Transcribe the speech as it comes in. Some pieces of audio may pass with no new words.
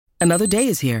Another day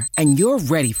is here, and you're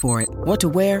ready for it. What to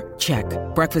wear? Check.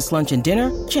 Breakfast, lunch, and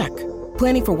dinner? Check.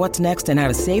 Planning for what's next and how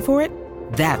to save for it?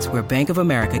 That's where Bank of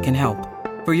America can help.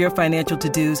 For your financial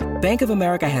to-dos, Bank of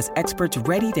America has experts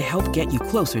ready to help get you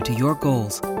closer to your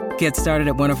goals. Get started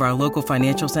at one of our local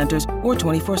financial centers or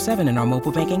 24/7 in our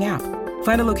mobile banking app.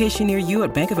 Find a location near you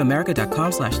at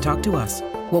bankofamerica.com/talktous.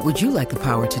 What would you like the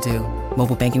power to do?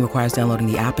 Mobile banking requires downloading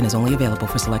the app and is only available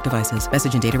for select devices.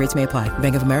 Message and data rates may apply.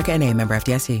 Bank of America N.A., member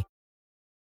FDIC.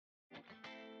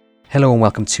 Hello and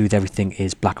welcome to the Everything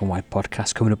is Black and White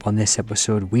podcast. Coming up on this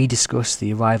episode, we discuss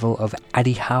the arrival of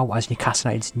Eddie Howe as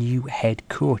Newcastle United's new head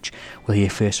coach. We'll hear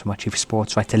first from our chief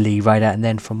sports writer Lee Ryder and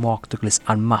then from Mark Douglas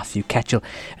and Matthew Ketchell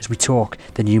as we talk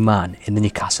the new man in the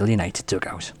Newcastle United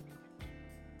dugout.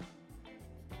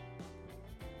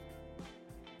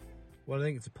 Well, I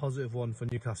think it's a positive one for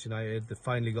Newcastle United. They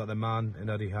finally got their man in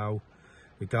Eddie Howe,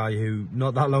 the guy who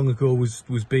not that long ago was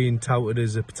being touted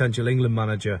as a potential England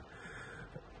manager.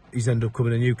 He's ended up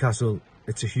coming to Newcastle.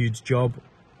 It's a huge job.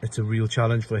 It's a real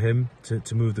challenge for him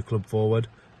to move the club forward.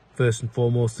 First and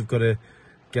foremost, they've got to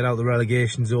get out of the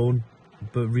relegation zone.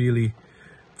 But really,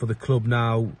 for the club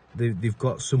now, they've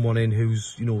got someone in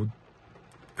who's,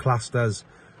 classed as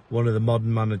one of the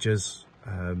modern managers,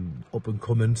 up and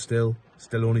coming still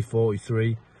only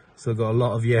 43. Still got a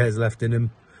lot of years left in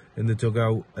him in the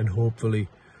dugout, and hopefully,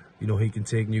 he can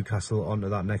take Newcastle onto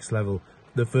that next level.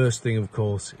 The first thing, of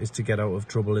course, is to get out of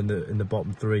trouble in the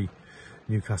bottom three.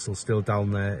 Newcastle's still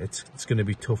down there. It's going to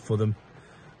be tough for them.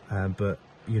 But,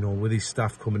 with his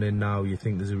staff coming in now, you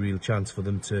think there's a real chance for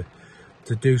them to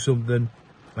do something.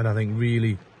 And I think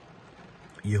really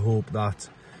you hope that,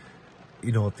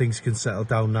 things can settle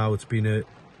down now. It's been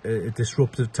a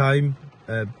disruptive time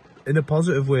in a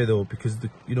positive way, though, because,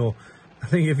 I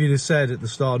think if you'd have said at the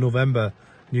start of November,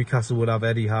 Newcastle would have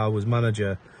Eddie Howe as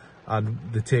manager, and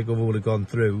the takeover would have gone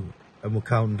through and we're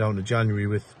counting down to January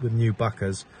with new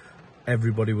backers,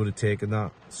 everybody would have taken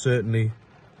that. Certainly,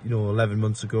 11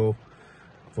 months ago,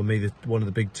 for me, one of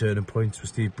the big turning points for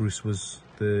Steve Bruce was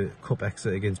the cup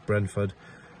exit against Brentford.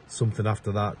 Something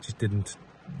after that just didn't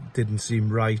seem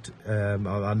right.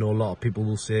 I know a lot of people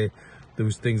will say there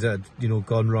was things that had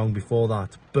gone wrong before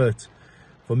that, but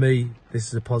for me, this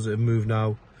is a positive move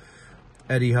now.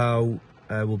 Eddie Howe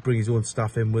will bring his own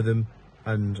staff in with him.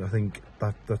 And I think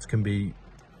that can be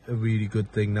a really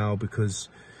good thing now, because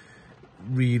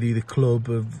really the club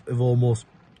have almost,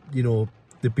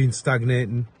 they've been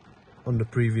stagnating under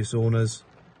previous owners.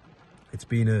 It's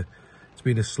been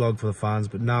a slog for the fans,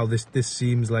 but now this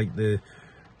seems like the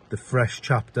fresh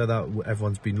chapter that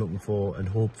everyone's been looking for, and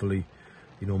hopefully,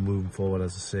 moving forward,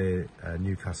 as I say,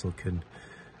 Newcastle can,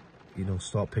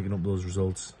 start picking up those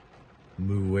results,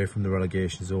 move away from the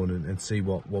relegation zone, and see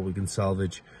what we can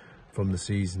salvage from the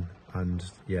season. And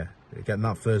getting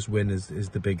that first win is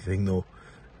the big thing, though.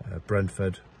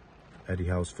 Brentford, Eddie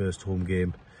Howe's first home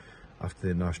game after the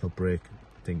international break.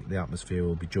 I think the atmosphere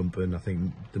will be jumping. I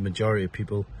think the majority of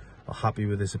people are happy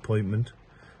with this appointment.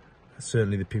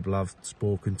 Certainly the people I've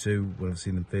spoken to when I've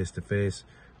seen them face to face,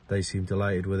 they seem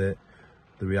delighted with it.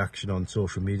 The reaction on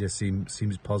social media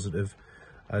seems positive,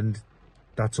 and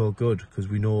that's all good, because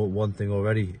we know one thing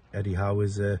already: Eddie Howe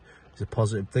is a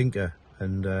positive thinker,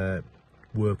 and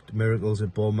worked miracles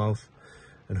at Bournemouth,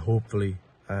 and hopefully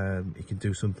he can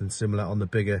do something similar on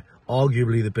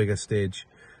arguably the bigger stage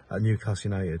at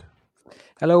Newcastle United.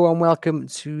 Hello and welcome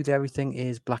to the Everything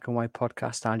is Black and White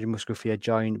podcast. Andrew Musgrove here,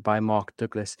 joined by Mark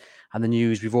Douglas. And the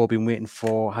news we've all been waiting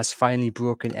for has finally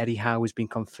broken. Eddie Howe has been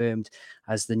confirmed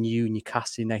as the new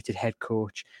Newcastle United head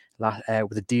coach,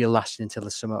 with a deal lasting until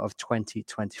the summer of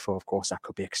 2024. Of course, that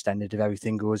could be extended if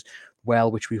everything goes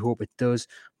well, which we hope it does.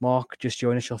 Mark, just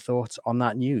your initial thoughts on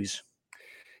that news.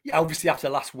 Yeah, obviously after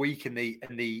last week and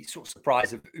the sort of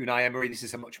surprise of Unai Emery, this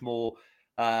is a much more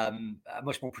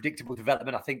predictable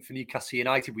development. I think for Newcastle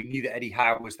United, we knew that Eddie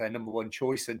Howe was their number one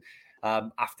choice, and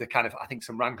after I think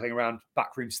some wrangling around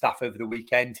backroom staff over the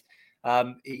weekend,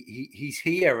 he's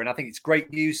here, and I think it's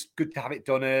great news. Good to have it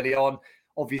done early on.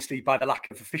 Obviously, by the lack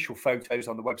of official photos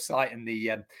on the website and the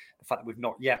fact that we've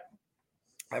not yet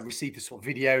received the sort of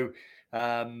video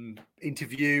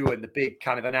interview and the big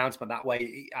kind of announcement that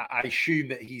way, I assume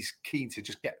that he's keen to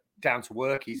just get down to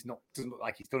work. Doesn't look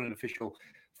like he's done an official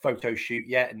photo shoot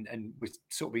yet, and we're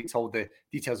sort of being told the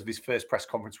details of his first press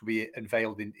conference will be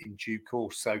unveiled in due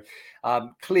course. So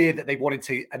clear that they wanted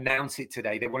to announce it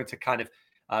today. They wanted to kind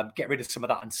of get rid of some of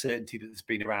that uncertainty that has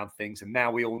been around things, and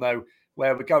now we all know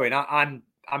where we're going. I'm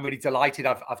I'm really delighted.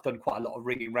 I've done quite a lot of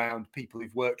ringing around people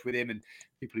who've worked with him and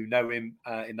people who know him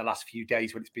in the last few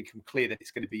days when it's become clear that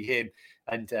it's going to be him.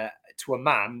 And to a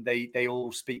man, they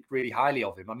all speak really highly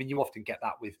of him. I mean, you often get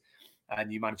that with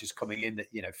new managers coming in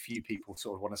that, few people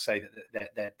sort of want to say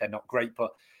that they're not great.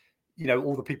 But,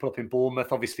 all the people up in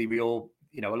Bournemouth, obviously we all,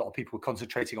 a lot of people were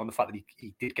concentrating on the fact that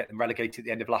he did get them relegated at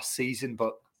the end of last season.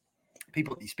 But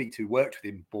people that you speak to who worked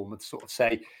with him in Bournemouth sort of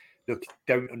say, look,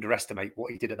 don't underestimate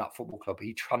what he did at that football club.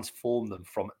 He transformed them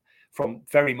from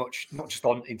very much, not just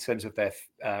in terms of their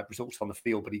results on the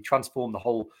field, but he transformed the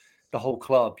whole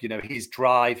club. His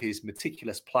drive, his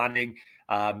meticulous planning.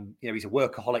 He's a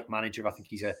workaholic manager. I think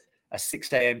he's a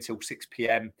 6 a.m. till 6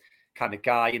 p.m. kind of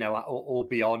guy, or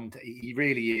beyond. He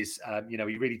really is. He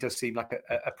really does seem like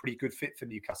a pretty good fit for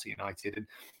Newcastle United.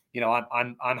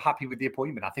 And I'm happy with the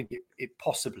appointment. I think it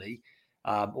possibly.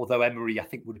 Although Emery, I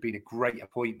think, would have been a great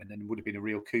appointment and would have been a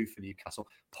real coup for Newcastle.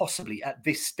 Possibly at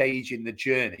this stage in the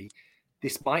journey,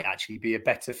 this might actually be a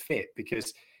better fit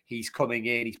because he's coming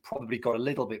in. He's probably got a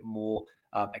little bit more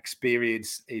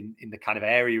experience in the kind of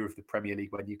area of the Premier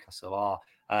League where Newcastle are.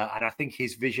 And I think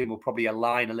his vision will probably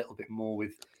align a little bit more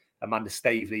with Amanda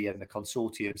Staveley and the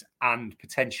consortiums and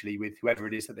potentially with whoever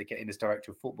it is that they get in as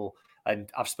director of football.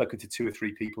 And I've spoken to 2 or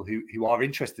 3 people who are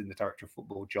interested in the director of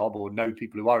football job or know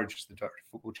people who are interested in the director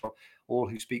of football job, all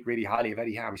who speak really highly of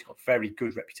Eddie Howe. He's got a very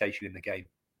good reputation in the game.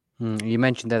 You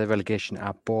mentioned there the relegation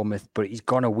at Bournemouth, but he's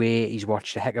gone away. He's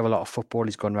watched a heck of a lot of football.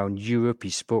 He's gone around Europe.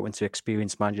 He's spoken to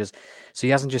experienced managers. So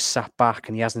he hasn't just sat back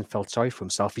and he hasn't felt sorry for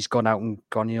himself. He's gone out and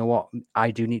gone, you know what,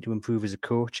 I do need to improve as a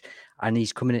coach. And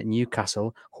he's coming at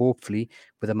Newcastle, hopefully,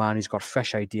 with a man who's got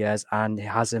fresh ideas and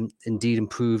has indeed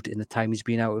improved in the time he's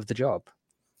been out of the job.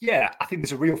 Yeah, I think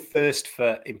there's a real thirst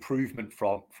for improvement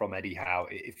from Eddie Howe.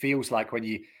 It feels like when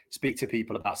you speak to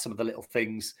people about some of the little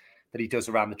things that he does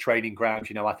around the training ground,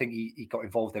 I think he got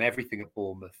involved in everything at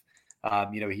Bournemouth.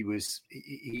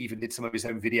 He even did some of his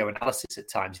own video analysis at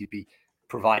times. He'd be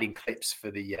providing clips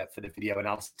for the video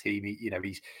analysis team.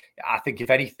 I think if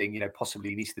anything,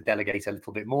 possibly he needs to delegate a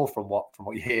little bit more from what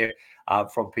you hear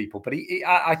from people. But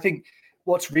I think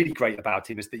what's really great about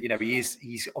him is that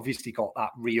he's obviously got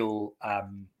that real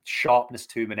sharpness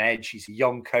to him, an edge. He's a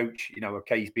young coach.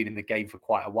 He's been in the game for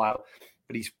quite a while,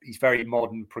 but he's very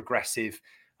modern, progressive.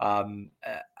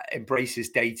 Embraces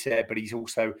data, but he's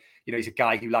also, he's a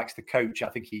guy who likes to coach. I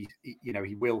think he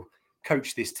will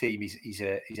coach this team. He's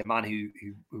a man who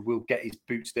will get his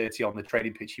boots dirty on the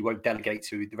training pitch. He won't delegate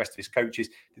to the rest of his coaches.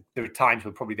 There are times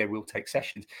when probably they will take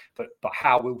sessions, but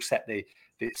Howe will set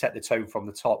the tone from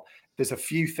the top. There's a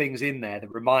few things in there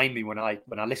that remind me when I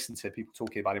listen to people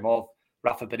talking about him of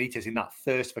Rafa Benitez, in that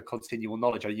thirst for continual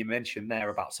knowledge. You mentioned there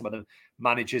about some of the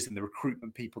managers and the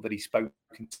recruitment people that he's spoken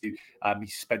to. He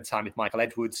spent time with Michael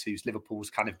Edwards, who's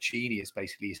Liverpool's kind of genius,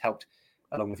 basically. He's helped,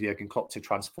 along with Jurgen Klopp, to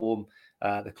transform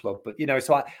the club. But,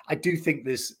 so I do think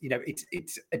there's,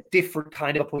 it's a different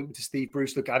kind of appointment to Steve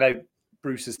Bruce. Look, I know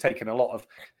Bruce has taken a lot of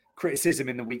criticism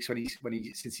in the weeks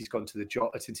since he's gone to the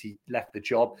job, since he left the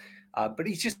job. But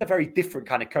he's just a very different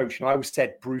kind of coach. I always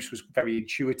said Bruce was very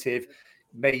intuitive,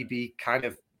 maybe kind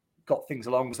of got things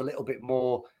along, was a little bit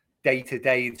more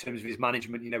day-to-day in terms of his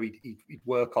management. He'd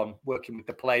working with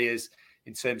the players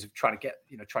in terms of trying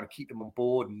to keep them on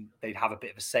board, and they'd have a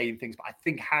bit of a say in things. But I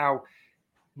think how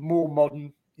more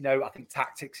modern, I think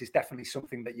tactics is definitely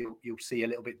something that you'll see a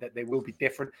little bit, that they will be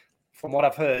different. From what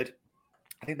I've heard,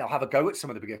 I think they'll have a go at some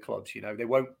of the bigger clubs. They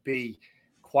won't be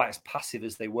quite as passive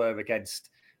as they were against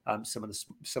some of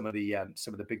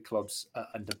the big clubs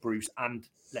under Bruce, and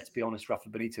let's be honest, Rafa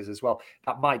Benitez as well.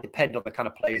 That might depend on the kind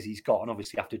of players he's got, and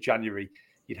obviously after January,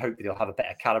 you'd hope that he'll have a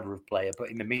better caliber of player.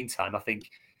 But in the meantime, I think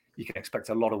you can expect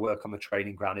a lot of work on the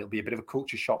training ground. It'll be a bit of a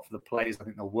culture shock for the players. I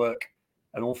think they'll work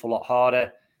an awful lot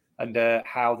harder under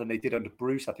Howe than they did under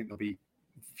Bruce. I think there'll be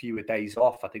fewer days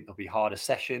off. I think there'll be harder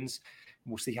sessions.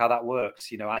 And we'll see how that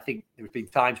works. I think there have been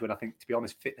times when I think, to be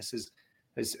honest, fitness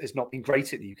has not been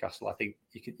great at Newcastle. I think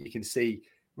you can see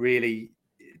really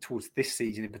towards this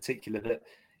season in particular that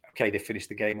they finished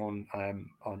the game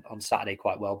on Saturday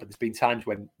quite well, but there's been times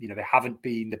when they haven't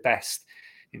been the best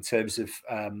in terms of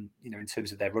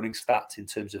their running stats, in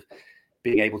terms of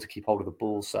being able to keep hold of the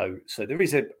ball. So there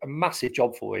is a massive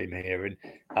job for him here, and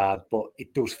but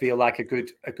it does feel like a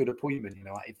good appointment.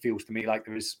 It feels to me like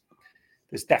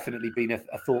there's definitely been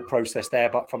a thought process there,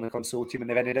 but from the consortium, and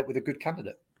they've ended up with a good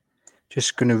candidate.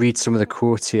 Just going to read some of the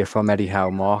quotes here from Eddie Howe,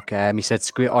 Mark. He said, it's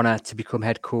a great honour to become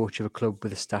head coach of a club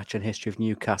with the stature and history of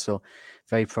Newcastle.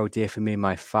 Very proud day for me and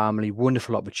my family.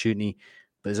 Wonderful opportunity,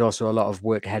 but there's also a lot of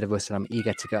work ahead of us, and I'm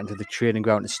eager to get into the training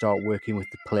ground and start working with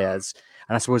the players.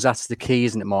 And I suppose that's the key,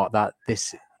 isn't it, Mark? That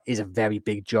this is a very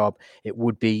big job. It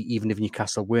would be, even if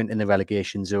Newcastle weren't in the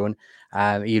relegation zone,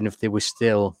 even if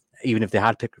they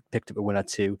had picked up a win or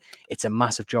two, it's a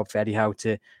massive job for Eddie Howe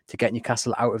to get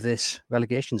Newcastle out of this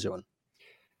relegation zone.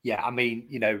 Yeah, I mean,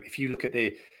 if you look at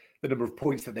the number of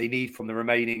points that they need from the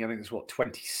remaining, I think there's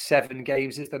 27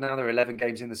 games is there now? There are 11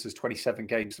 games in this. There's 27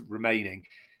 games remaining.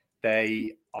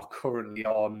 They are currently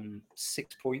on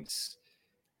 6 points.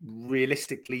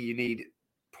 Realistically, you need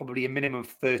probably a minimum of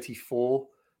 34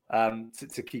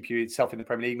 to keep yourself in the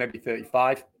Premier League, maybe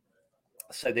 35.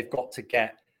 So they've got to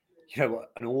get,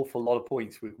 an awful lot of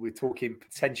points. We're talking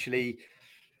potentially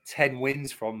 10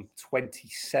 wins from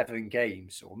 27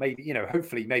 games, or maybe,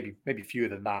 hopefully maybe fewer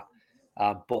than that.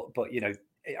 But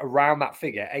around that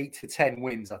figure, 8 to 10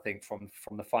 wins, I think, from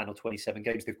the final 27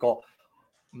 games. They've got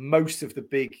most of the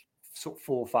big sort of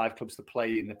 4 or 5 clubs to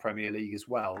play in the Premier League as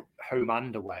well, home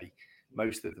and away,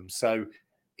 most of them. So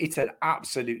it's an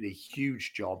absolutely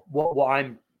huge job.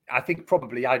 I think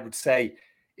probably I would say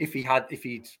if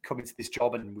he'd come into this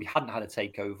job and we hadn't had a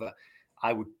takeover,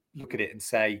 I would look at it and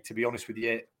say, to be honest with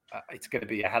you, it's going to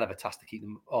be a hell of a task to keep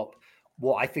them up.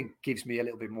 What I think gives me a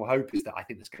little bit more hope is that I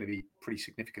think there's going to be pretty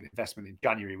significant investment in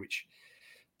January, which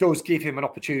does give him an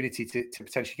opportunity to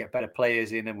potentially get better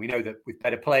players in. And we know that with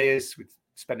better players, with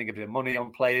spending a bit of money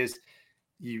on players,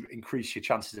 you increase your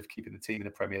chances of keeping the team in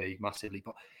the Premier League massively.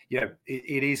 But,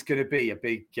 it is going to be a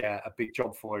big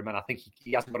job for him. And I think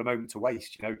he hasn't got a moment to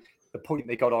waste. The point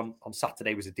they got on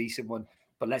Saturday was a decent one.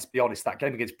 But let's be honest, that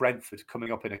game against Brentford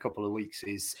coming up in a couple of weeks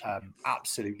is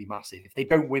absolutely massive. If they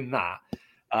don't win that,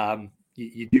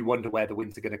 you do wonder where the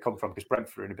wins are going to come from, because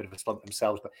Brentford are in a bit of a slump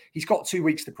themselves. But he's got 2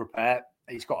 weeks to prepare.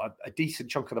 He's got a decent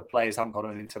chunk of the players haven't got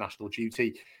on international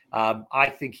duty.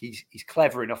 I think he's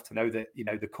clever enough to know that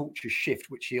the culture shift,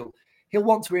 which he'll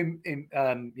want to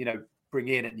bring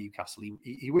in at Newcastle.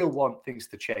 He will want things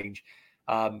to change.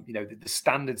 The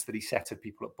standards that he set of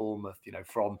people at Bournemouth,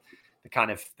 from the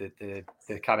kind of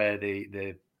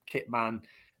the kit man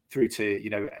through to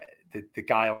the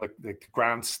guy on the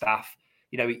ground staff.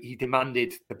 He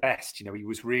demanded the best. He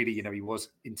was really, he was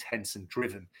intense and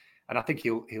driven, and I think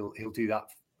he'll do that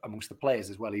amongst the players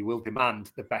as well. He will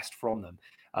demand the best from them,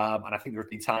 and I think there have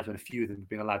been times when a few of them have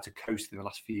been allowed to coast in the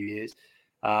last few years.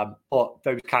 But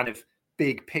those kind of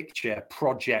big picture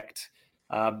project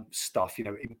stuff,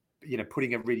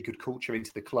 putting a really good culture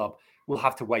into the club, we'll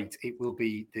have to wait. It will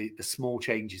be the small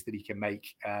changes that he can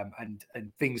make, and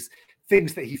things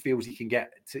that he feels he can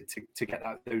get to get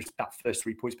that first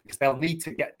 3 points, because they'll need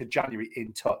to get to January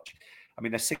in touch. I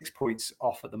mean, they're 6 points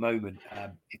off at the moment.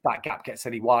 If that gap gets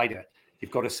any wider,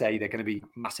 you've got to say they're going to be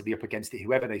massively up against it,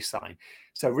 whoever they sign.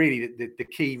 So really, the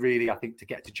key, really, I think, to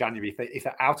get to January, if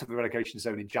they're out of the relegation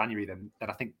zone in January, then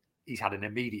I think he's had an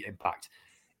immediate impact.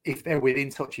 If they're within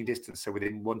touching distance, so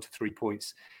within 1 to 3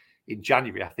 points in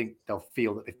January, I think they'll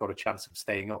feel that they've got a chance of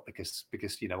staying up because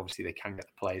obviously they can get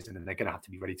the players in, and they're going to have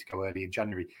to be ready to go early in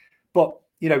January. But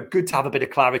good to have a bit of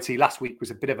clarity. Last week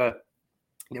was a bit of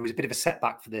a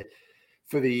setback for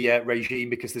the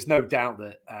regime, because there's no doubt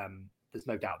that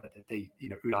they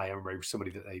Unai Emery was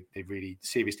somebody that they really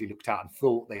seriously looked at and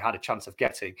thought they had a chance of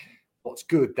getting. What's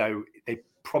good, though, they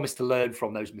promised to learn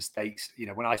from those mistakes.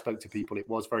 When I spoke to people, it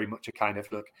was very much a kind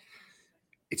of, look,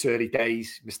 it's early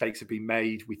days, mistakes have been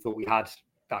made. We thought we had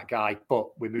that guy,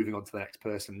 but we're moving on to the next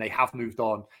person. They have moved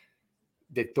on.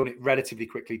 They've done it relatively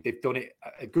quickly. They've done it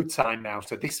a good time now.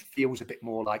 So this feels a bit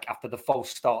more like, after the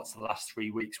false starts the last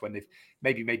 3 weeks, when they've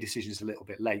maybe made decisions a little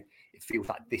bit late, it feels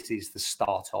like this is the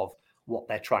start of what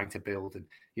they're trying to build. And,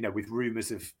 with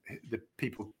rumours of the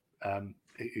people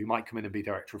who might come in and be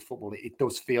director of football, it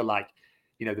does feel like,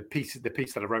 the piece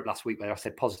that I wrote last week where I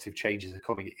said positive changes are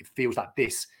coming, it feels like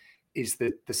this is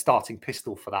the starting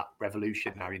pistol for that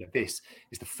revolution now. This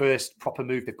is the first proper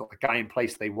move. They've got the guy in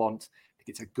place they want. I think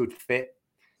it's a good fit.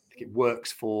 I think it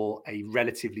works for a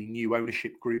relatively new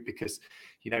ownership group, because,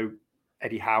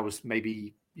 Eddie Howe's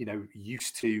maybe,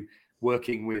 used to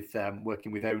working with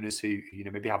owners who,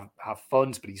 maybe have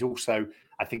funds, but he's also,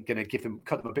 I think, going to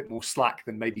cut them a bit more slack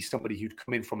than maybe somebody who'd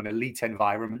come in from an elite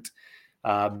environment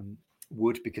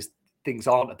would, because things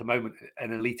aren't at the moment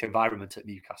an elite environment at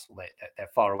Newcastle. They're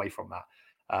far away from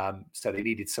that. So they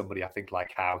needed somebody, I think,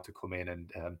 like Howe to come in,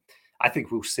 and I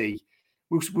think we'll see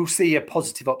a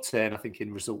positive upturn, I think,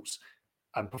 in results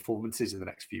and performances in the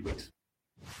next few weeks.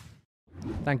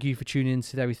 Thank you for tuning in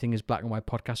to the Everything is Black and White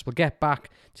podcast. We'll get back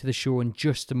to the show in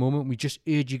just a moment. We just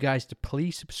urge you guys to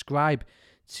please subscribe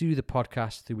to the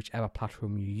podcast through whichever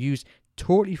platform you use.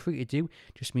 Totally free to do.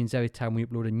 Just means every time we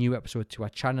upload a new episode to our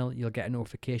channel, you'll get a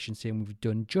notification saying we've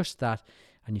done just that,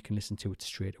 and you can listen to it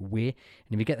straight away.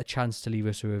 And if you get the chance to leave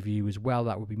us a review as well,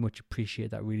 that would be much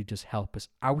appreciated. That really does help us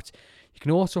out. You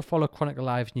can also follow Chronicle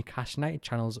Live's Newcastle United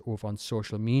channels over on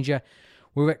social media.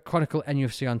 We're at Chronicle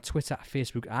NUFC on Twitter,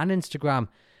 Facebook and Instagram.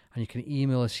 And you can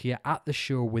email us here at the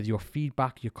show with your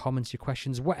feedback, your comments, your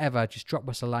questions, whatever. Just drop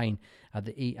us a line at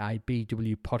the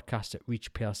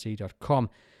EIBWpodcast@reachplc.com.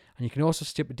 And you can also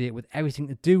stay up to date with everything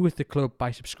to do with the club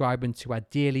by subscribing to our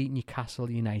daily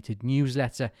Newcastle United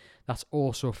newsletter. That's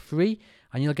also free.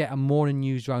 And you'll get a morning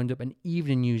news roundup, an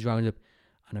evening news roundup,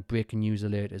 and a breaking news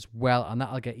alert as well. And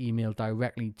that'll get emailed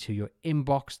directly to your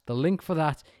inbox. The link for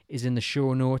that is in the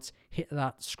show notes. Hit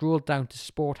that, scroll down to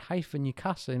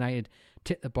Sport-Newcastle United,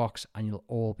 tick the box, and you'll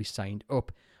all be signed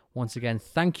up. Once again,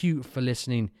 thank you for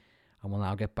listening, and we'll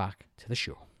now get back to the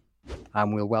show.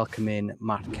 And we'll welcome in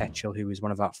Matt Ketchell, who is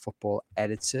one of our football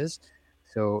editors.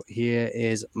 So here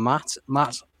is Matt.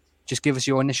 Matt, just give us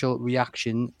your initial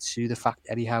reaction to the fact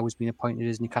Eddie Howe has been appointed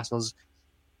as Newcastle's.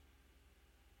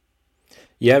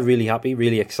 Yeah, really happy,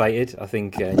 really excited. I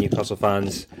think Newcastle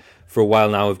fans for a while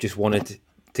now have just wanted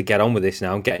to get on with this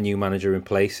now and get a new manager in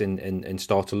place and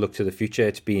start to look to the future.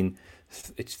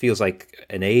 It feels like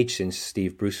an age since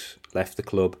Steve Bruce left the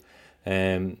club.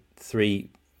 Three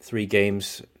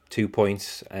games, 2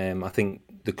 points. I think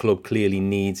the club clearly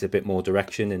needs a bit more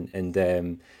direction. And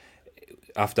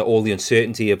after all the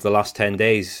uncertainty of the last 10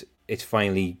 days, it's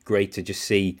finally great to just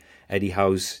see Eddie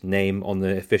Howe's name on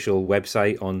the official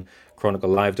website on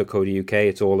chroniclelive.co.uk.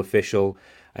 It's all official.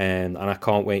 And I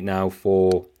can't wait now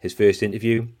for his first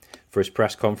interview, for his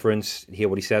press conference, hear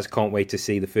what he says. Can't wait to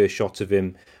see the first shots of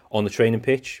him on the training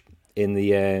pitch in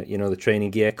the the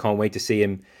training gear. Can't wait to see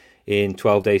him in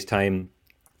 12 days' time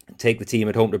take the team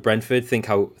at home to Brentford. Think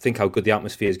how good the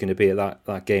atmosphere is going to be at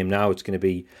that game now. It's going to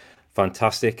be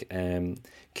fantastic.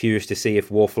 Curious to see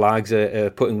if War Flags are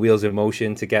putting wheels in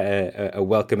motion to get a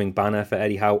welcoming banner for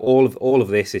Eddie Howe. All of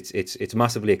this, it's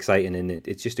massively exciting, and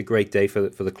it's just a great day for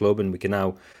the club, and we can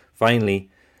now finally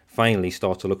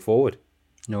start to look forward.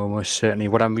 No, most certainly.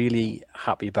 What I'm really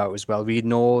happy about as well,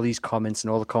 reading all these comments,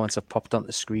 and all the comments have popped on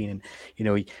the screen, and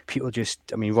people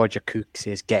Roger Cook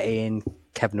says get in,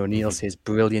 Kevin O'Neill says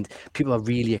brilliant. People are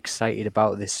really excited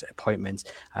about this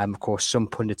appointment. Of course, some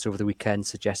pundits over the weekend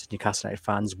suggested Newcastle United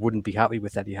fans wouldn't be happy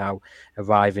with Eddie Howe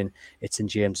arriving at St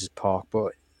James's Park,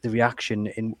 but the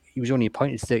reaction, he was only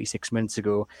appointed 36 minutes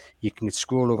ago. You can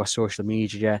scroll over social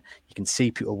media, you can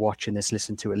see people watching this,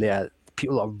 listen to it later.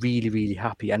 People are really, really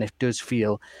happy, and it does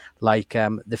feel like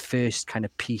the first kind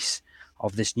of piece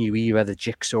of this new era, the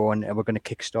jigsaw, and we're going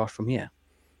to kickstart from here.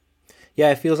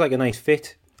 Yeah, it feels like a nice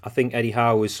fit. I think Eddie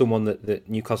Howe is someone that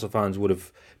Newcastle fans would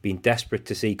have been desperate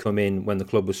to see come in when the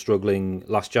club was struggling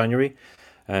last January.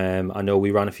 I know we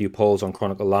ran a few polls on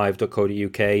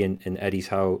chroniclelive.co.uk, and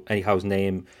Eddie Howe's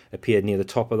name appeared near the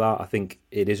top of that. I think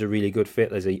it is a really good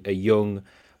fit. There's a young,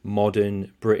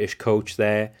 modern British coach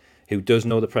there who does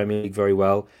know the Premier League very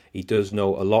well. He does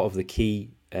know a lot of the key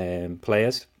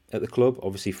players at the club.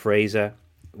 Obviously, Fraser,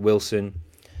 Wilson,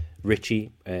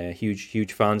 Richie,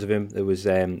 huge fans of him.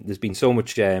 There's been so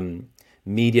much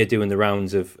media doing the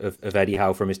rounds of Eddie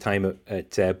Howe from his time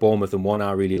at Bournemouth, and one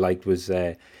I really liked was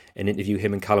an interview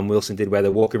him and Callum Wilson did where they're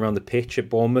walking around the pitch at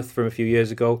Bournemouth from a few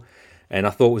years ago. And I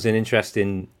thought was an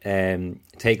interesting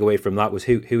takeaway from that was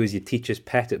who is your teacher's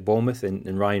pet at Bournemouth,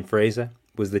 and Ryan Fraser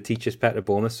was the teacher's pet at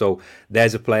Bournemouth. So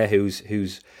there's a player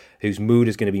whose mood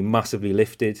is going to be massively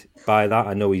lifted by that.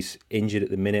 I know he's injured at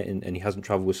the minute and he hasn't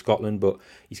travelled with Scotland, but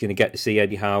he's going to get to see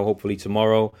Eddie Howe hopefully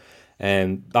tomorrow.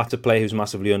 That's a player who's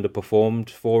massively underperformed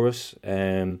for us.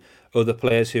 Other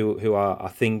players who are, I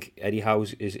think Eddie Howe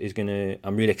is going to,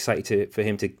 I'm really excited for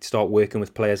him to start working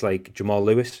with players like Jamal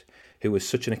Lewis, who was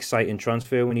such an exciting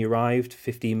transfer when he arrived,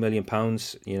 £15 million,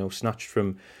 snatched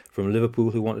from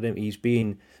Liverpool, who wanted him.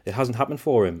 It hasn't happened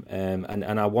for him,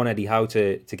 and I want Eddie Howe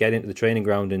to get into the training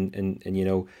ground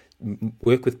and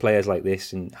work with players like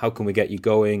this, and how can we get you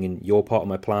going, and you're part of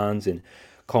my plans, and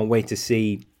can't wait to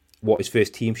see what his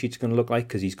first team sheet's going to look like,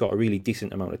 because he's got a really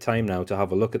decent amount of time now to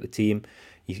have a look at the team.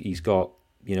 He's got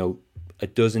a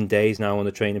dozen days now on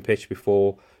the training pitch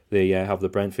before they have the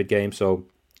Brentford game, so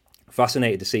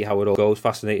fascinated to see how it all goes,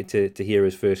 fascinated to hear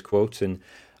his first quotes. And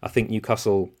I think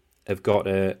Newcastle have got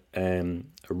a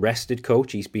rested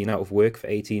coach. He's been out of work for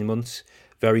 18 months,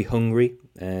 very hungry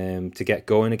to get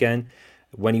going again.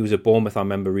 When he was at Bournemouth, I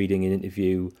remember reading an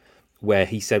interview where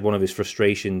he said one of his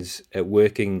frustrations at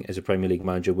working as a Premier League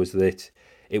manager was that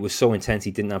it was so intense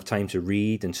he didn't have time to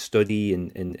read and study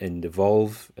and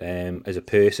evolve as a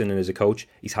person and as a coach.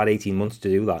 He's had 18 months to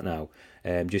do that now,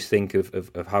 Just think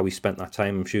of how he spent that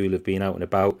time. I'm sure he'll have been out and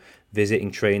about,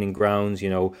 visiting training grounds,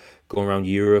 going around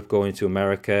Europe, going to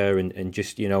America, and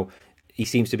just, he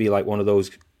seems to be like one of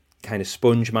those kind of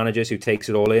sponge managers who takes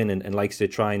it all in and likes to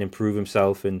try and improve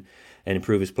himself and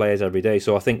improve his players every day.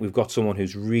 So I think we've got someone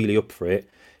who's really up for it,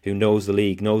 who knows the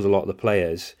league, knows a lot of the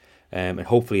players, and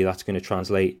hopefully that's going to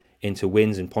translate into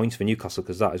wins and points for Newcastle,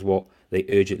 because that is what they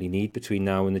urgently need between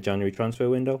now and the January transfer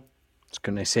window. I was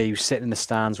going to say, he was sitting in the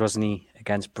stands, wasn't he,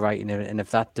 against Brighton, and if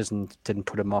that didn't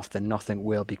put him off, then nothing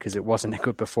will, because it wasn't a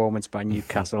good performance by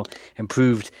Newcastle.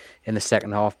 Improved in the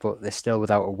second half, but they're still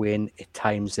without a win. At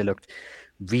times they looked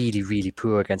really, really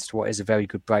poor against what is a very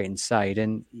good Brighton side,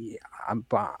 and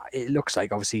but it looks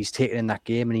like obviously he's taken in that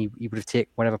game, and he would have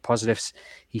taken whatever positives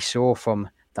he saw from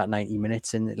that 90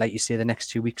 minutes. And like you say, the next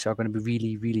 2 weeks are going to be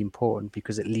really, really important,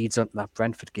 because it leads on to that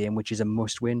Brentford game, which is a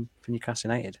must-win for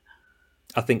Newcastle United.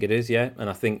 I think it is, yeah, and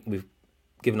I think we've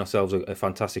given ourselves a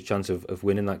fantastic chance of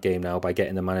winning that game now by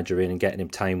getting the manager in and getting him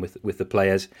time with the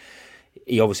players.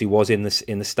 He obviously was in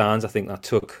the stands. I think that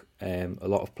took a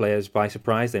lot of players by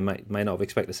surprise. They might not have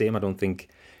expected to see him. I don't think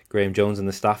Graham Jones and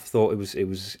the staff thought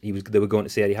they were going to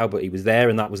see Eddie Howe, but he was there,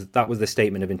 and that was the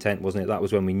statement of intent, wasn't it? That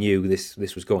was when we knew this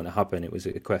was going to happen. It was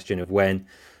a question of when.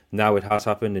 Now it has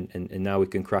happened, and now we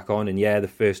can crack on. And yeah, the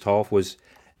first half was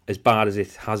as bad as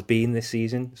it has been this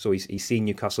season. So he's seen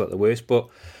Newcastle at the worst, but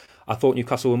I thought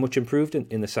Newcastle were much improved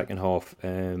in the second half.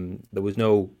 There was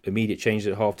no immediate change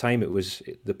at half time. It was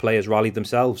the players rallied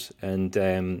themselves, and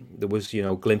there was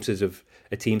glimpses of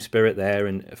a team spirit there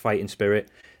and a fighting spirit.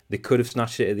 They could have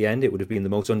snatched it at the end. It would have been the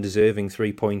most undeserving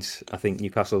 3 points I think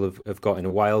Newcastle have got in a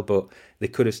while, but they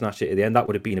could have snatched it at the end. That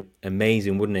would have been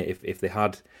amazing, wouldn't it, if they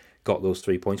had got those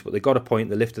 3 points? But they got a point.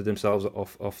 They lifted themselves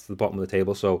off the bottom of the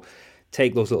table. So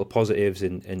take those little positives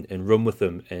and run with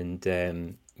them. And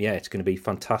yeah, it's going to be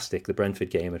fantastic. The Brentford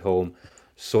game at home,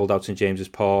 sold out St James's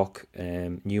Park,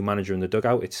 new manager in the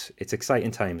dugout. It's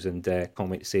exciting times, and can't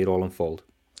wait to see it all unfold.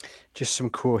 Just some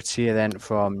quotes here then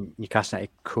from Newcastle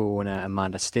United co-owner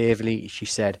Amanda Staveley. She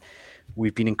said,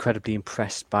 "We've been incredibly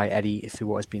impressed by Eddie through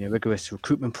what has been a rigorous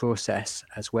recruitment process,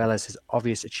 as well as his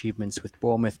obvious achievements with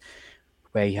Bournemouth,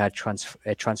 where he had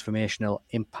a transformational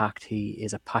impact. He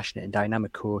is a passionate and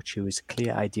dynamic coach who has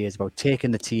clear ideas about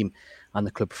taking the team and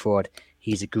the club forward.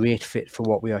 He's a great fit for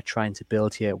what we are trying to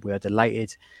build here. We are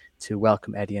delighted to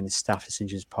welcome Eddie and his staff to St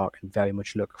James's Park, and very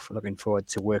much looking forward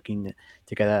to working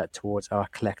together towards our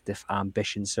collective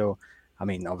ambition." So, I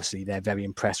mean, obviously they're very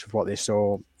impressed with what they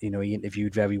saw. He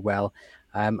interviewed very well.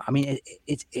 I mean,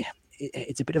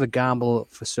 it's a bit of a gamble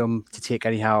for some to take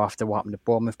Eddie Howe after what happened at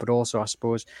Bournemouth, but also, I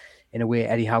suppose, in a way,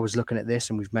 Eddie Howe was looking at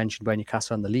this, and we've mentioned by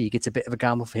Newcastle in the league, it's a bit of a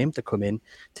gamble for him to come in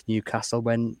to Newcastle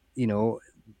when,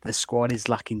 the squad is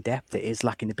lacking depth, it is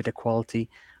lacking a bit of quality,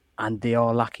 and they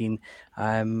are lacking,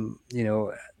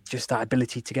 just that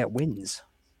ability to get wins.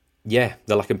 Yeah,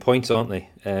 they're lacking points, aren't they?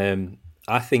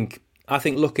 I think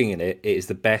looking at it, it is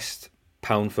the best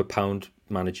pound for pound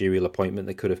managerial appointment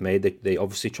they could have made. They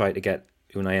obviously tried to get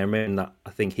Unai Emery, and that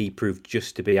I think he proved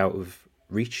just to be out of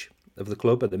reach of the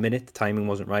club at the minute. The timing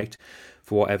wasn't right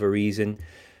for whatever reason.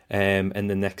 And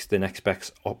the next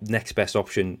best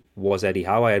option was Eddie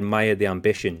Howe. I admired the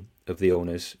ambition of the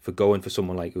owners for going for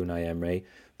someone like Unai Emery,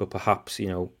 but perhaps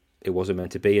it wasn't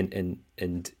meant to be.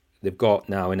 And they've got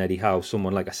now in Eddie Howe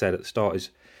someone, like I said at the start,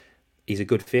 he's a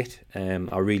good fit.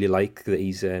 I really like that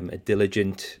he's a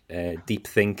diligent, deep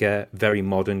thinker, very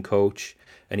modern coach,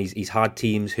 and he's had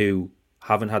teams who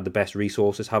haven't had the best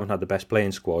resources, haven't had the best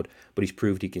playing squad, but he's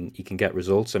proved he can get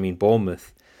results. I mean,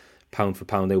 Bournemouth, pound for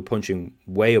pound, they were punching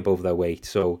way above their weight.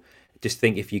 So just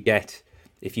think if you get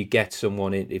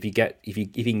someone in, if you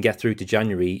can get through to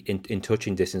January in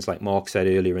touching distance, like Mark said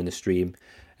earlier in the stream,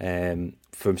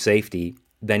 from safety,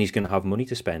 then he's going to have money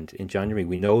to spend in January.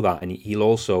 We know that, and he'll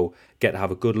also get to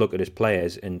have a good look at his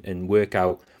players and work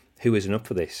out who isn't up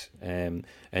for this, and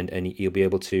he'll be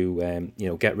able to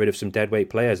get rid of some deadweight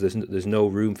players. There's no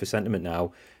room for sentiment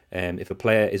now. If a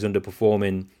player is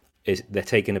underperforming, they're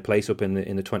taking a place up in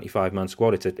the 25-man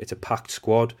squad. It's a packed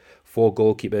squad, 4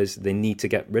 goalkeepers. They need to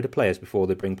get rid of players before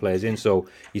they bring players in. So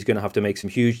he's going to have to make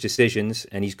some huge decisions,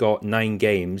 and he's got 9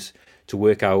 games to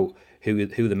work out who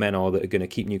the men are that are going to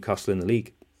keep Newcastle in the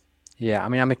league. Yeah, I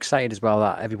mean, I'm excited as well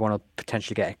that everyone will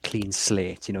potentially get a clean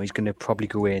slate. He's going to probably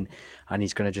go in and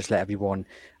he's going to just let everyone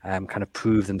kind of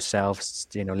prove themselves,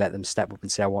 let them step up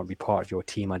and say, I want to be part of your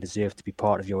team, I deserve to be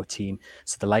part of your team.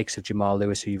 So the likes of Jamal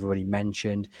Lewis, who you've already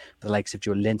mentioned, the likes of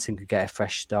Joe Linton could get a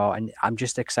fresh start, and I'm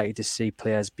just excited to see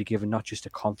players be given not just a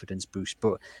confidence boost,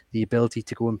 but the ability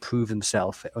to go and prove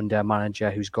themselves under a manager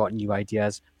who's got new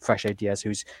ideas, fresh ideas,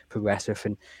 who's progressive,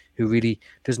 and who really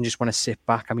doesn't just want to sit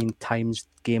back. I mean, times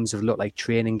games have looked like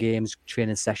training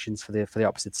sessions for the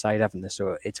opposite side, haven't they?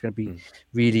 So it's going to be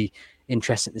really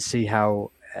interesting to see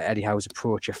how Eddie Howe's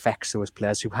approach affects those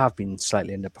players who have been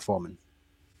slightly underperforming.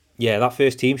 Yeah, that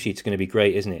first team sheet's going to be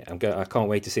great, isn't it? I can't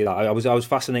wait to see that. I was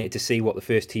fascinated to see what the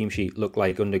first team sheet looked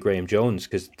like under Graham Jones,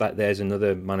 because there's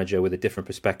another manager with a different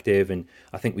perspective, and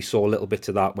I think we saw a little bit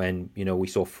of that when we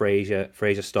saw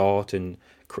Fraser start and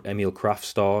Emil Kraft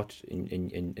start,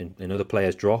 and other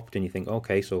players dropped, and you think,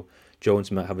 okay, so Jones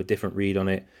might have a different read on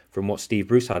it from what Steve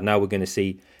Bruce had. Now we're going to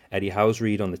see Eddie Howe's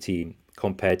read on the team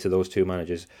compared to those two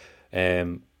managers.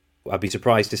 I'd be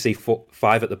surprised to see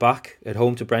 5 at the back at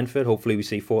home to Brentford. Hopefully we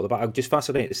see 4 at the back. I'm just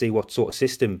fascinated to see what sort of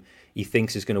system he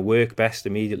thinks is going to work best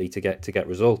immediately to get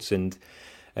results. And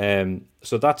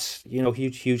so that's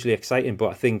hugely exciting. But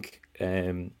I think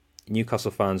Newcastle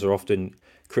fans are often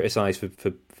criticised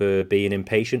for being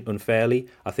impatient unfairly.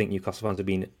 I think Newcastle fans have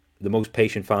been the most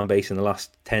patient fan base in the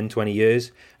last 10, 20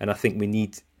 years. And I think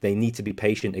they need to be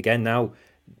patient again now.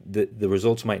 The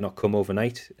results might not come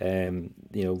overnight. They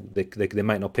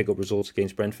might not pick up results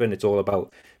against Brentford. And it's all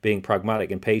about being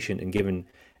pragmatic and patient and giving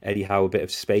Eddie Howe a bit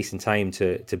of space and time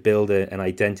to build an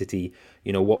identity.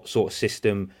 What sort of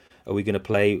system are we going to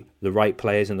play? The right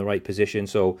players in the right position.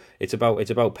 So it's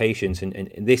about patience. And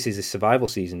this is a survival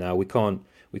season now. We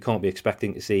can't be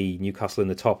expecting to see Newcastle in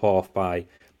the top half by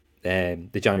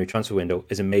the January transfer window,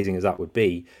 as amazing as that would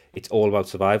be. It's all about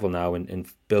survival now and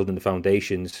building the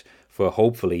foundations for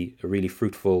hopefully a really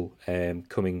fruitful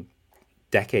coming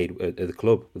decade at the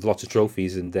club with lots of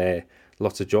trophies and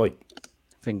lots of joy.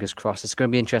 Fingers crossed. It's going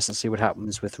to be interesting to see what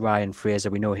happens with Ryan Fraser.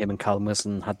 We know him and Callum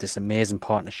Wilson had this amazing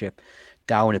partnership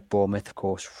down at Bournemouth. Of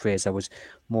course, Fraser was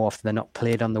more often than not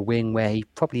played on the wing where he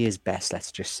probably is best,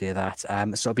 let's just say that.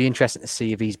 So it'll be interesting to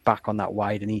see if he's back on that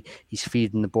wide and he's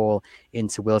feeding the ball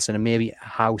into Wilson, and maybe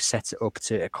how sets it up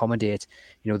to accommodate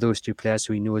those two players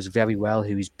who he knows very well,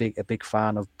 who he's a big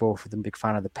fan of both of them, big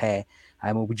fan of the pair.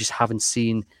 We just haven't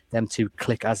seen them two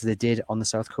click as they did on the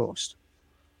South Coast.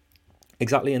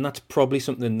 Exactly, and that's probably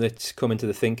something that's come into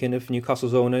the thinking of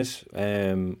Newcastle's owners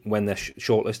when they're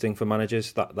shortlisting for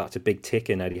managers. That's a big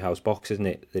tick in Eddie Howe's box, isn't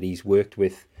it? That he's worked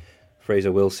with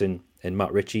Fraser Wilson and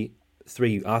Matt Ritchie.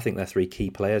 I think they're 3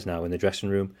 key players now in the dressing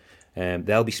room.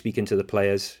 They'll be speaking to the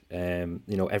players. Everyone's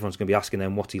going to be asking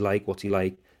them what's he like.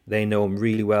 They know him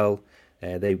really well.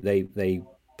 They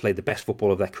played the best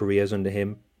football of their careers under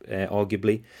him,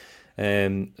 arguably.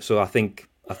 So I think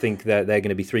they're going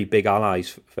to be 3 big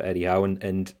allies for Eddie Howe,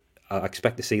 and I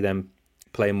expect to see them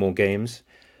playing more games.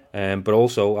 But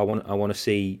also, I want to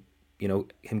see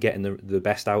him getting the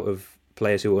best out of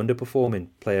players who are underperforming.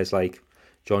 Players like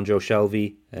John Joe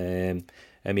Shelvey,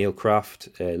 Emil Kraft,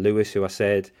 Lewis, who I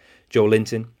said, Joe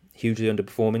Linton, hugely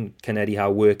underperforming. Can Eddie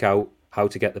Howe work out how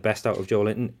to get the best out of Joe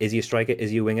Linton? Is he a striker?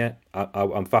 Is he a winger?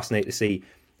 I'm fascinated to see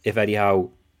if Eddie Howe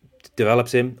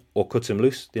develops him or cuts him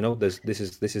loose. This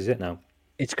is it now.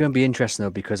 It's going to be interesting though,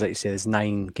 because like you say, there's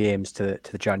 9 games to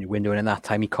the January window, and in that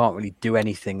time he can't really do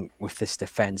anything with this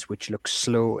defence, which looks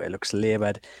slow, it looks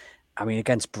laboured. I mean,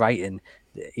 against Brighton,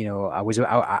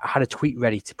 I had a tweet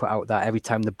ready to put out that every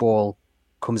time the ball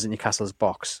comes in Newcastle's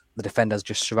box, the defenders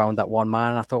just surround that one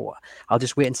man. And I thought, well, I'll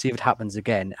just wait and see if it happens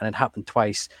again. And it happened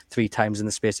 3 times in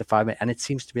the space of 5 minutes, and it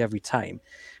seems to be every time.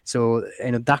 So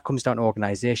that comes down to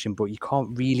organisation, but you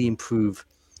can't really improve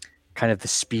kind of the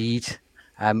speed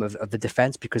of the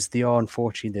defence, because they are,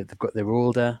 unfortunately, they're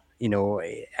older,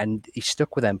 and he's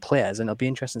stuck with them players, and it'll be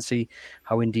interesting to see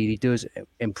how indeed he does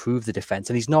improve the defence.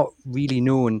 And he's not really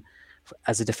known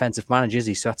as a defensive manager, is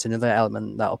he? So that's another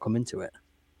element that'll come into it.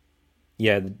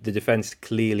 Yeah, the defence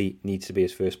clearly needs to be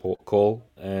his first port of call.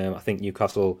 I think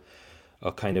Newcastle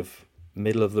are kind of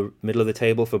middle of the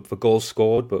table for goals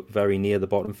scored, but very near the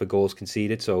bottom for goals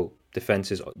conceded. So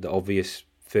defence is the obvious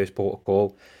first port of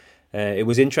call. It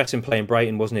was interesting playing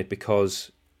Brighton, wasn't it?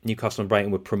 Because Newcastle and Brighton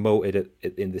were promoted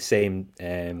in the same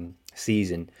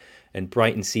season, and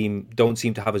Brighton don't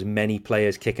seem to have as many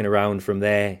players kicking around from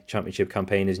their Championship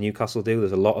campaign as Newcastle do.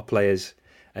 There's a lot of players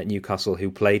at Newcastle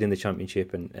who played in the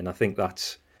Championship, and I think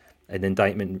that's an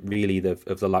indictment really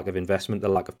of the lack of investment, the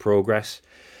lack of progress.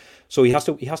 So he has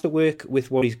to work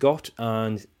with what he's got,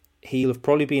 and he'll have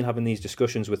probably been having these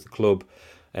discussions with the club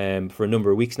for a number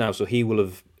of weeks now. So he will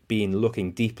have been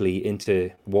looking deeply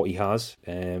into what he has,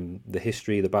 the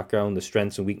history, the background, the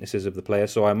strengths and weaknesses of the player.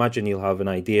 So I imagine he'll have an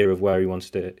idea of where he wants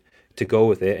to go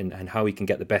with it, and how he can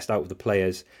get the best out of the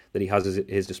players that he has at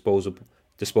his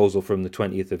disposal from the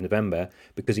 20th of November,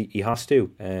 because he has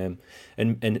to.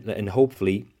 And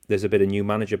hopefully there's a bit of new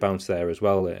manager bounce there as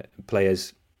well.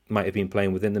 Players might have been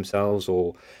playing within themselves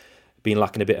or been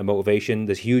lacking a bit of motivation.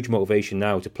 There's huge motivation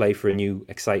now to play for a new,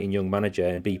 exciting young manager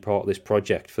and be part of this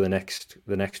project for the next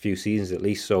few seasons at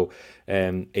least. So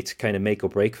it's kind of make or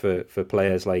break for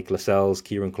players like Lascelles,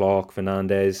 Kieran Clark,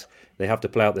 Fernandez. They have to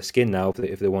play out their skin now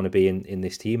if they want to be in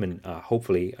this team, and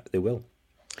hopefully they will.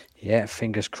 Yeah,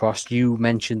 fingers crossed. You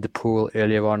mentioned the poll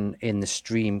earlier on in the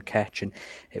stream, Ketch, and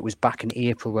it was back in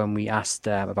April when we asked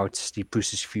about Steve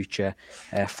Bruce's future.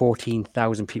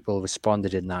 14,000 people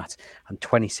responded in that, and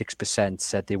 26%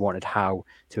 said they wanted Howe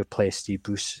to replace Steve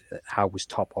Bruce. Howe was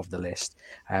top of the list.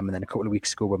 And then a couple of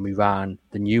weeks ago when we ran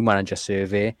the new manager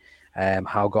survey,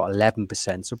 Howe got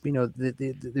 11%. So,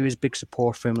 there is big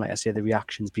support for him. Like I say, the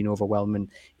reaction's been overwhelming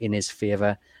in his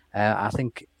favour. I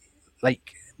think,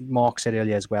 like Mark said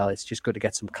earlier as well, it's just good to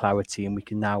get some clarity, and we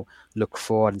can now look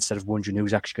forward instead of wondering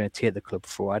who's actually going to take the club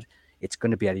forward. It's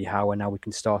going to be Eddie Howe, and now we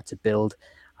can start to build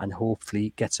and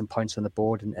hopefully get some points on the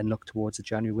board and look towards the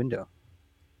January window.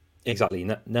 Exactly.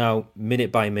 Now,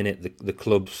 minute by minute, the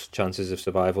club's chances of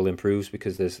survival improves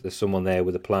because there's someone there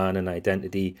with a plan and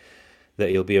identity that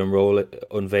he'll be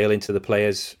unveiling to the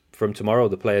players from tomorrow.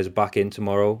 The players are back in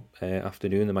tomorrow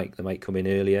afternoon. They might come in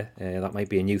earlier. That might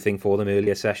be a new thing for them.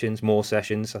 Earlier sessions, more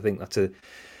sessions. I think that's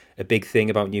a big thing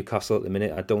about Newcastle at the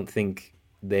minute. I don't think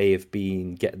they have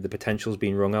been the potential's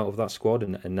been wrung out of that squad,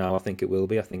 and now I think it will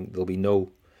be. I think there'll be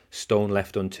no stone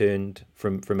left unturned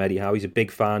from Eddie Howe. He's a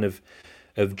big fan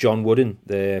of John Wooden,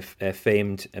 the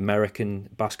famed American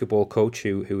basketball coach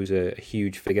who was a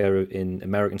huge figure in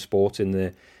American sports in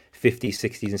the 50s,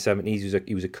 60s and 70s.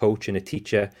 He was a coach and a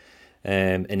teacher,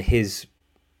 and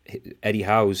Eddie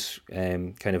Howe's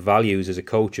kind of values as a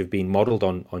coach have been modelled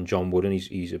on John Wooden.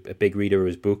 He's a big reader of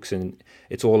his books, and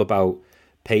it's all about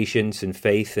patience and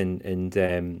faith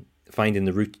and finding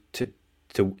the route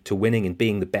to winning and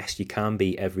being the best you can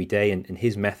be every day. And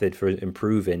his method for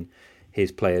improving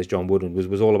his players, John Wooden,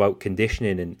 was all about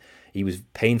conditioning, and he was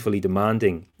painfully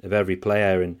demanding of every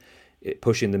player and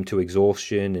pushing them to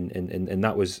exhaustion, and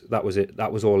that was it.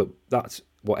 That's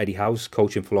what Eddie Howe's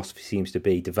coaching philosophy seems to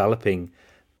be: developing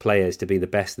players to be the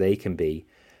best they can be,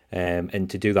 and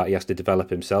to do that he has to develop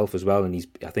himself as well. And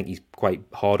I think he's quite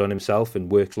hard on himself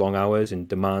and works long hours and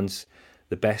demands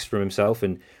the best from himself.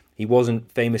 And he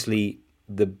wasn't famously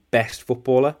the best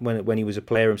footballer when he was a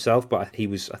player himself, but I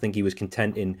think he was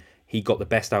content in he got the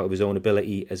best out of his own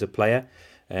ability as a player.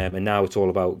 And now it's all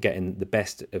about getting the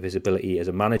best of his ability as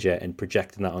a manager and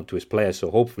projecting that onto his players.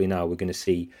 So hopefully now we're going to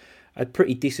see a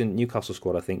pretty decent Newcastle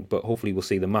squad, I think, but hopefully we'll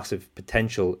see the massive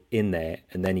potential in there,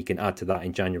 and then he can add to that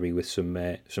in January with some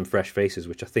fresh faces,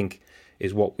 which I think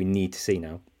is what we need to see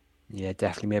now. Yeah,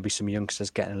 definitely. Maybe some youngsters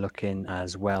getting a look in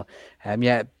as well.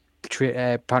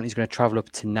 Apparently he's going to travel up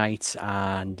tonight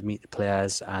and meet the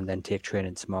players and then take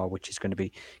training tomorrow, which is going to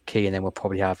be key. And then we'll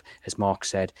probably have, as Mark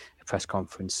said, a press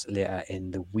conference later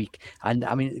in the week. And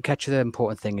I mean, the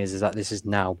important thing is that this is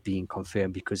now being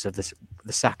confirmed because of the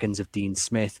sackings of Dean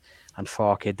Smith and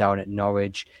Farke down at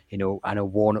Norwich. I know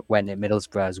Warnock went at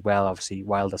Middlesbrough as well. Obviously,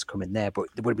 Wilder's coming there, but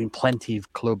there would have been plenty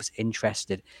of clubs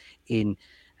interested in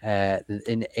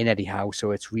Eddie Howe. So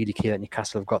it's really key that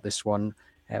Newcastle have got this one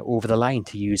over the line,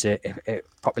 to use a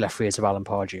popular phrase of Alan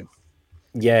Pardew.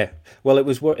 Yeah, well, it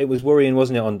was worrying,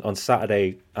 wasn't it, on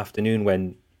Saturday afternoon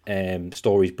when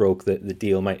stories broke that the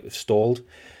deal might have stalled,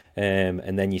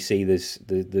 and then you see there's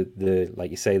the like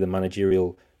you say, the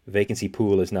managerial vacancy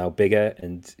pool is now bigger,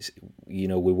 and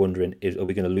we're wondering, are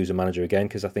we going to lose a manager again?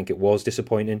 Because I think it was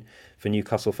disappointing for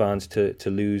Newcastle fans to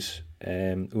lose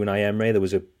Unai Emery. There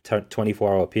was a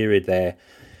 24-hour period there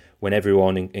when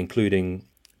everyone, including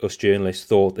us journalists,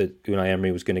 thought that Unai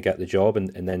Emery was going to get the job,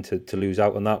 and then to lose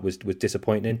out on that was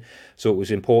disappointing. So it was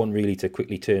important really to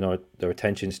quickly turn their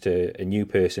attentions to a new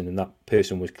person, and that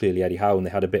person was clearly Eddie Howe, and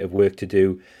they had a bit of work to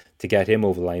do to get him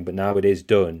over the line, but now it is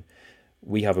done.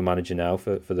 We have a manager now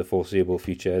for the foreseeable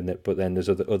future, but then there's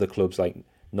other clubs like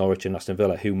Norwich and Aston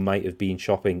Villa who might have been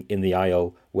shopping in the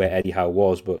aisle where Eddie Howe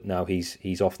was, but now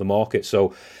he's off the market.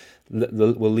 So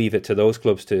we'll leave it to those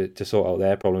clubs to sort out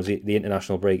their problems. The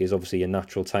international break is obviously a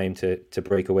natural time to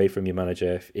break away from your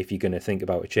manager if you're going to think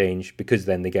about a change, because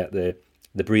then they get the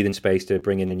breathing space to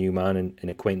bring in a new man and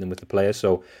acquaint them with the players.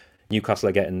 So Newcastle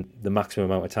are getting the maximum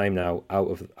amount of time now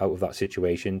out of that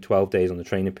situation. 12 days on the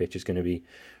training pitch is going to be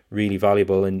really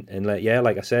valuable. And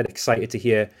like I said, excited to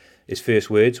hear his first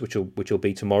words, which will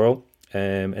be tomorrow,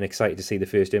 and excited to see the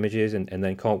first images, and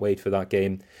then can't wait for that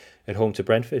game at home to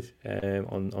Brentford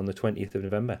on the 20th of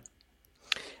November.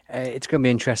 It's going to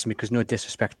be interesting because, no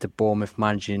disrespect to Bournemouth,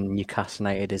 managing Newcastle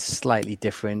United is slightly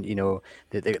different.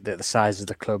 The size of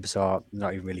the clubs are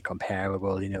not even really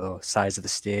comparable, size of the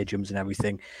stadiums and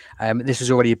everything. This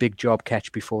was already a big job,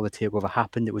 Ketch, before the takeover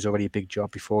happened. It was already a big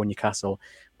job before Newcastle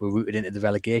were rooted into the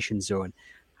relegation zone.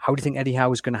 How do you think Eddie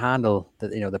Howe is going to handle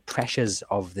the pressures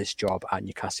of this job at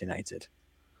Newcastle United?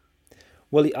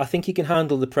 Well, I think he can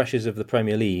handle the pressures of the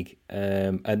Premier League,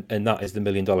 and that is the $1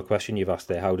 million question you've asked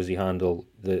there. How does he handle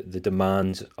the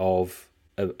demands of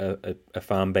a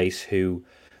fan base who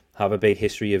have a big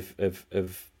history of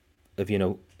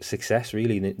success?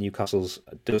 Really, Newcastle's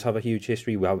does have a huge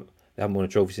history. They haven't won a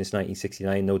trophy since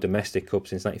 1969, no domestic cup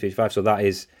since 1955. So that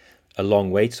is a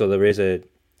long wait. So there is a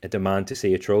demand to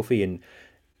see a trophy, and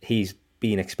he's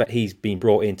been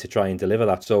brought in to try and deliver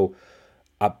that. So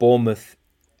at Bournemouth,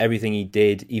 everything he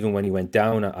did, even when he went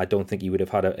down, I don't think he would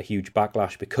have had a huge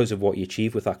backlash because of what he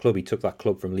achieved with that club. He took that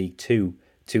club from League Two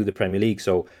to the Premier League.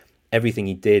 So everything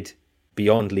he did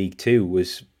beyond League Two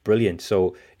was brilliant.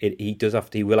 So he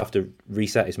will have to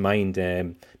reset his mind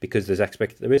because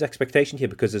there is expectation here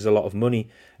because there's a lot of money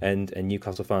and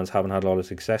Newcastle fans haven't had a lot of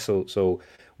success. So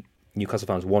Newcastle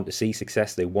fans want to see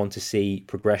success. They want to see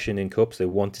progression in cups. They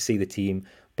want to see the team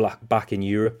back in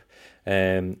Europe.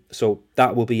 So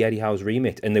that will be Eddie Howe's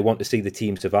remit, and they want to see the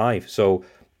team survive. So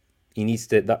he needs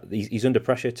to. He's under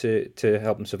pressure to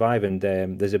help them survive, and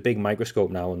there's a big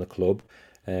microscope now on the club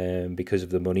because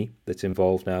of the money that's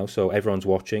involved now. So everyone's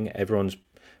watching. Everyone's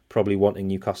probably wanting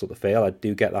Newcastle to fail. I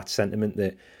do get that sentiment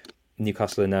that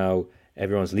Newcastle are now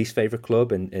everyone's least favourite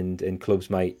club, and clubs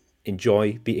might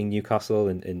enjoy beating Newcastle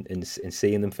and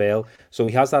seeing them fail. So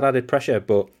he has that added pressure,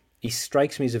 but he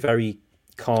strikes me as a very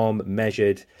calm,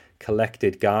 measured,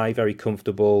 collected guy, very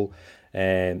comfortable,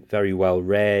 very well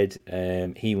read.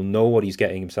 He will know what he's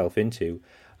getting himself into,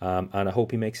 and I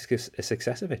hope he makes a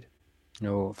success of it.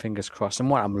 No, fingers crossed.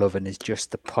 And what I'm loving is just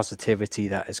the positivity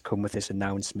that has come with this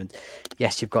announcement.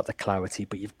 Yes, you've got the clarity,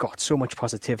 but you've got so much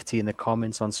positivity in the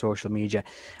comments on social media.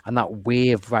 And that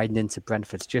wave riding into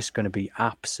Brentford's just going to be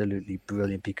absolutely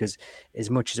brilliant, because as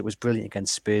much as it was brilliant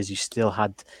against Spurs, you still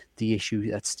had the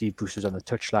issue that Steve Bruce was on the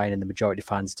touchline and the majority of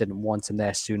fans didn't want him there.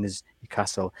 As soon as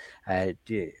Newcastle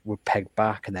were pegged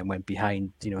back and then went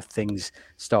behind, things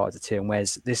started to turn.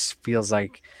 Whereas this feels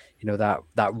like,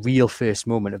 that real first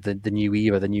moment of the new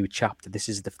era, the new chapter. This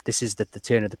is the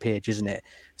turn of the page, isn't it?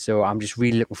 So I'm just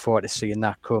really looking forward to seeing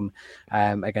that come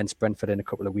against Brentford in a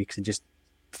couple of weeks, and just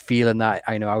feeling that,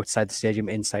 outside the stadium,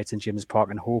 inside St James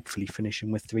Park, and hopefully finishing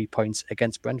with 3 points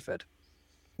against Brentford.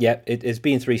 Yeah, it's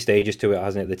been 3 stages to it,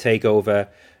 hasn't it? The takeover,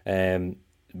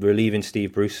 relieving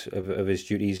Steve Bruce of his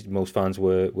duties. Most fans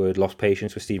were lost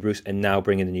patience with Steve Bruce, and now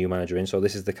bringing the new manager in. So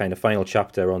this is the kind of final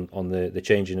chapter on the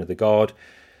changing of the guard.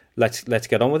 Let's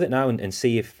get on with it now and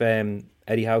see if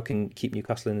Eddie Howe can keep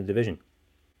Newcastle in the division.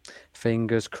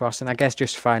 Fingers crossed. And I guess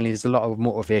just finally, there's a lot of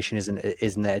motivation,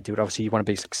 isn't there, dude? Obviously, you want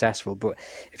to be successful, but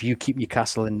if you keep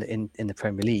Newcastle in the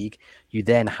Premier League, you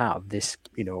then have this,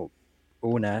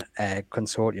 owner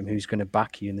consortium who's going to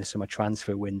back you in the summer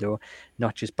transfer window,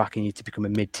 not just backing you to become a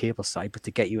mid-table side, but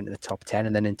to get you into the top 10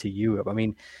 and then into Europe. I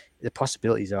mean, the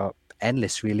possibilities are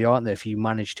endless, really, aren't there, if you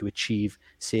manage to achieve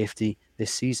safety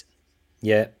this season?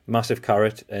 Yeah, massive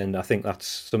carrot, and I think that's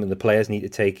something the players need to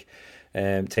take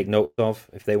note of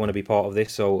if they want to be part of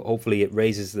this. So hopefully it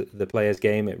raises the players'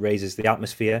 game, it raises the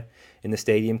atmosphere in the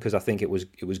stadium, because I think it was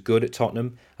good at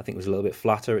Tottenham. I think it was a little bit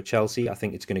flatter at Chelsea. I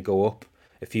think it's going to go up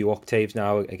a few octaves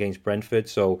now against Brentford.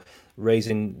 So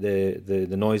raising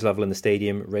the noise level in the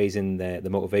stadium, raising the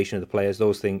motivation of the players,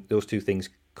 those two things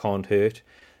can't hurt.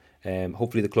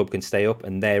 Hopefully the club can stay up,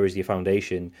 and there is your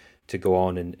foundation to go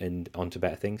on and on to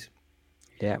better things.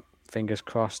 Yeah, fingers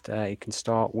crossed. You can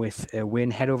start with a win.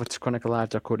 Head over to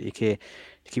chroniclelive.co.uk to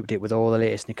keep up to date with all the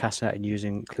latest Newcastle United news,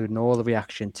 including all the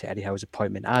reaction to Eddie Howe's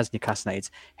appointment as Newcastle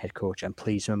United's head coach. And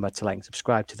please remember to like and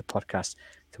subscribe to the podcast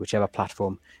to whichever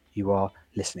platform you are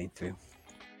listening through.